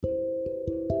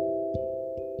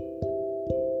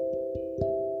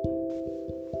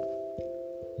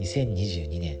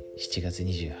2022年7月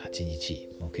28日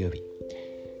木曜日、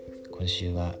今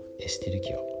週はエステル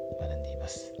記を学んでいま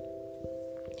す。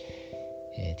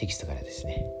テキストからです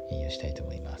ね、引用したいと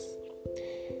思います。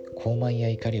傲慢や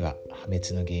怒りは破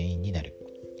滅の原因になる。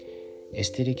エ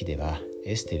ステル記では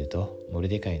エステルとモル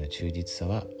デカイの忠実さ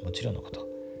はもちろんのこと、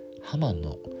ハマン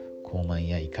の傲慢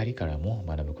や怒りからも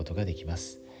学ぶことができま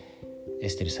す。エ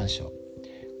ステル3章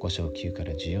5章9か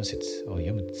ら14節を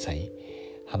読む際、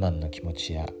ハマンの気持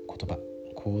ちや言葉、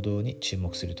行動に注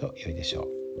目すると良いでしょう。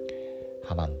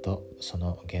ハマンとそ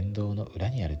の言動の裏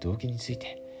にある動機につい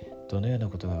てどのような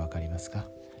ことがわかりますか？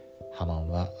ハマン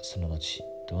はその後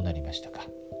どうなりましたか？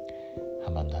ハ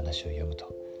マンの話を読む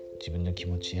と、自分の気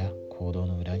持ちや行動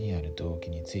の裏にある動機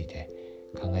について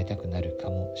考えたくなるか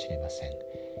もしれません。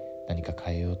何か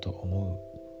変えようと思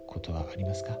うことはあり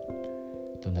ますか？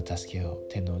どんな助けを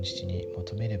天の父に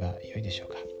求めればよいでしょ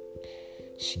うか？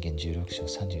箴言16章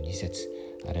32節、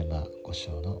アレマ5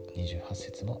章の28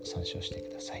節も参照してく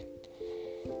ださい。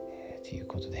という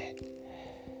ことで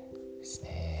です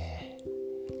ね、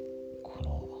こ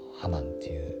のハマンって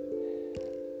いう、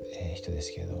人で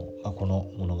すけれども、この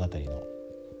物語の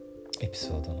エピ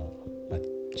ソードの、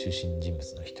中心人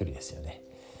物の一人ですよね。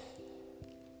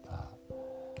やっ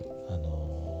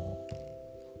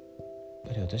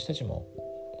ぱり私たちも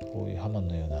こういうハマン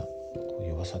のような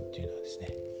弱さっていうのはですね、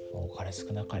多かれ少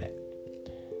なかれ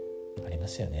ありま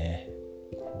すよね。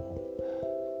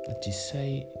実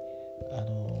際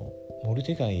モル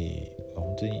デカイは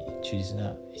本当に忠実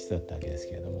な人だったわけです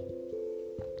けれども、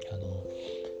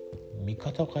見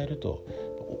方を変えると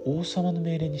王様の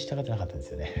命令に従ってなかったんで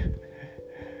すよね。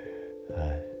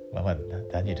はい、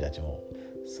ダニエルたちも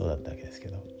そうだったわけですけ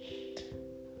ど、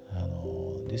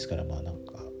ですから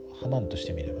ハマンとし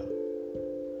てみれば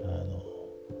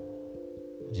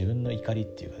自分の怒りっ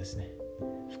ていうかですね、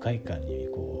不快感に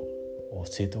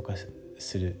正当化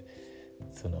する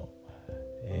その、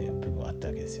部分はあった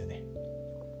わけですよね。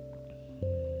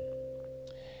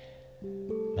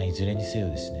いずれにせよ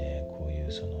ですね、こういう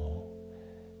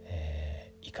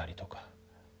怒りとか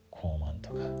傲慢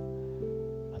とか、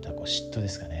また嫉妬で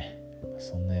すかね、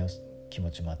そんな気持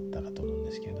ちもあったかと思うん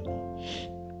ですけれども、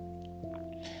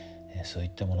そうい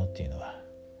ったものっていうのは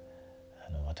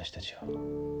私たちを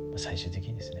最終的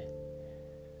にですね、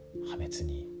破滅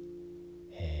に、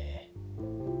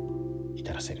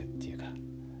至らせるっていうか、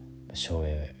生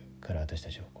栄から私た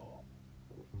ちを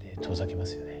遠ざけま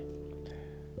すよね。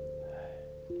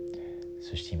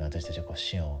そして今私たちは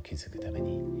シオンを築くため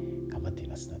に頑張ってい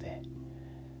ますので、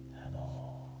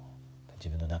自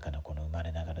分の中のこの生ま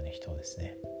れながらの人をです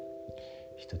ね、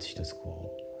一つ一つ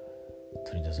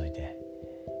取り除いてい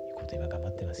こうと今頑張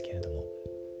ってますけれども、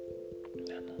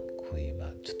こういう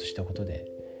ちょっとしたことで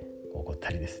怒っ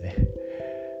たりですね、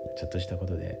ちょっとしたこ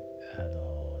とで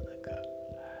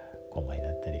傲慢に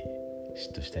なったり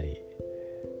嫉妬したり、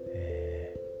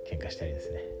喧嘩したりで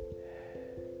すね、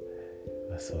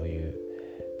そういう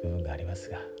部分があります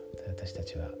が、私た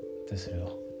ちはそれ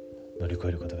を乗り越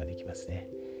えることができますね。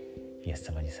イエス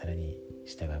様にさらに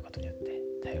従うことによって、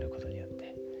頼ることによっ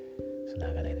て、その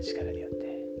贖いの力によっ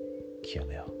て清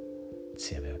めを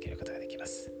強めを受けることができま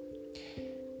す。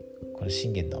この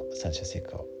箴言の3章聖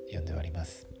句を読んで終わりま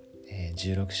す。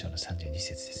16章の32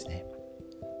節ですね。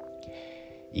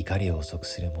怒りを遅く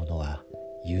する者は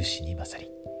勇士に勝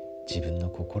り、自分の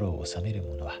心を収める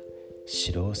者は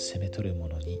城を攻め取る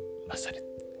者に勝る。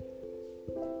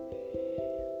と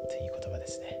いう言葉で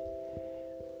すね。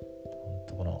本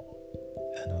当この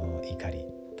怒り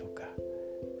とか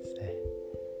ですね、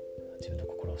自分の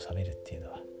心を収めるっていうの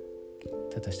は、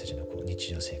私たちの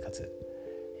日常生活、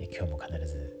今日も必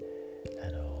ず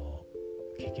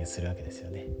経験するわけですよ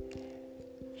ね。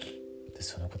で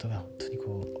そのことが本当に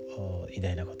偉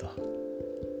大なこと、に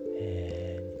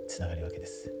つながるわけで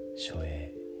す。生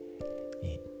栄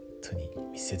に本当に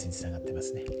密接につながってま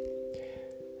すね。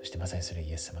そしてまさにそれ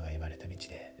イエス様が歩まれた道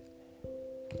で、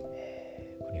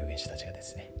この預言者たちがで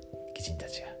すね、義人た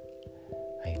ちが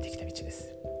歩んできた道で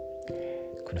す。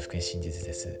この福音真実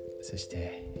です。そし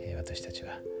て、私たち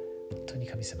は本当に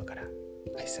神様から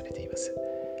愛されています。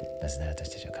なぜなら私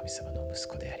たちは神様の息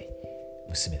子であり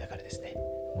娘だからですね。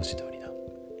文字通りの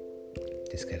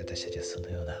ですから、私たちはその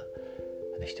ような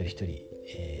一人一人、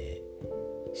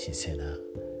神聖な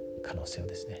可能性を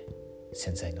ですね、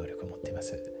潜在能力を持っていま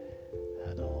す。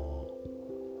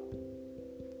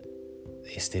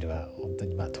エステルは本当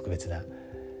に特別な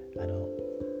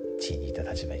地位にいた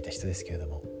立場にいた人ですけれど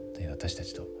も、私た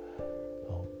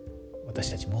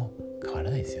ちも変わ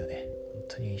らないですよね。本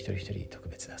当に一人一人特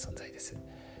別な存在です。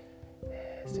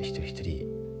一人一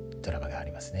人ドラマがあ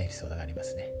りますね。エピソードがありま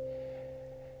すね。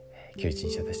今日一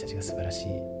日私たちが素晴らし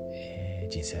い、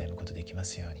人生を歩むことできま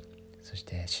すように。そし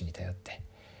て主に頼って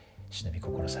主の御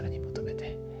心をさらに求め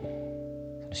て、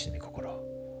その主の御心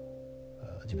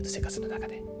を自分の生活の中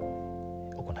で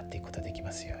行っていくことができ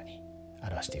ますように、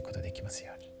表していくことができます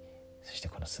ように、そして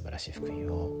この素晴らしい福音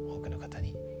を多くの方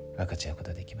に分かち合うこと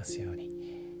ができますように、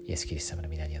イエス・キリスト様の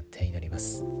皆によって祈りま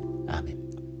す。アーメ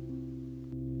ン。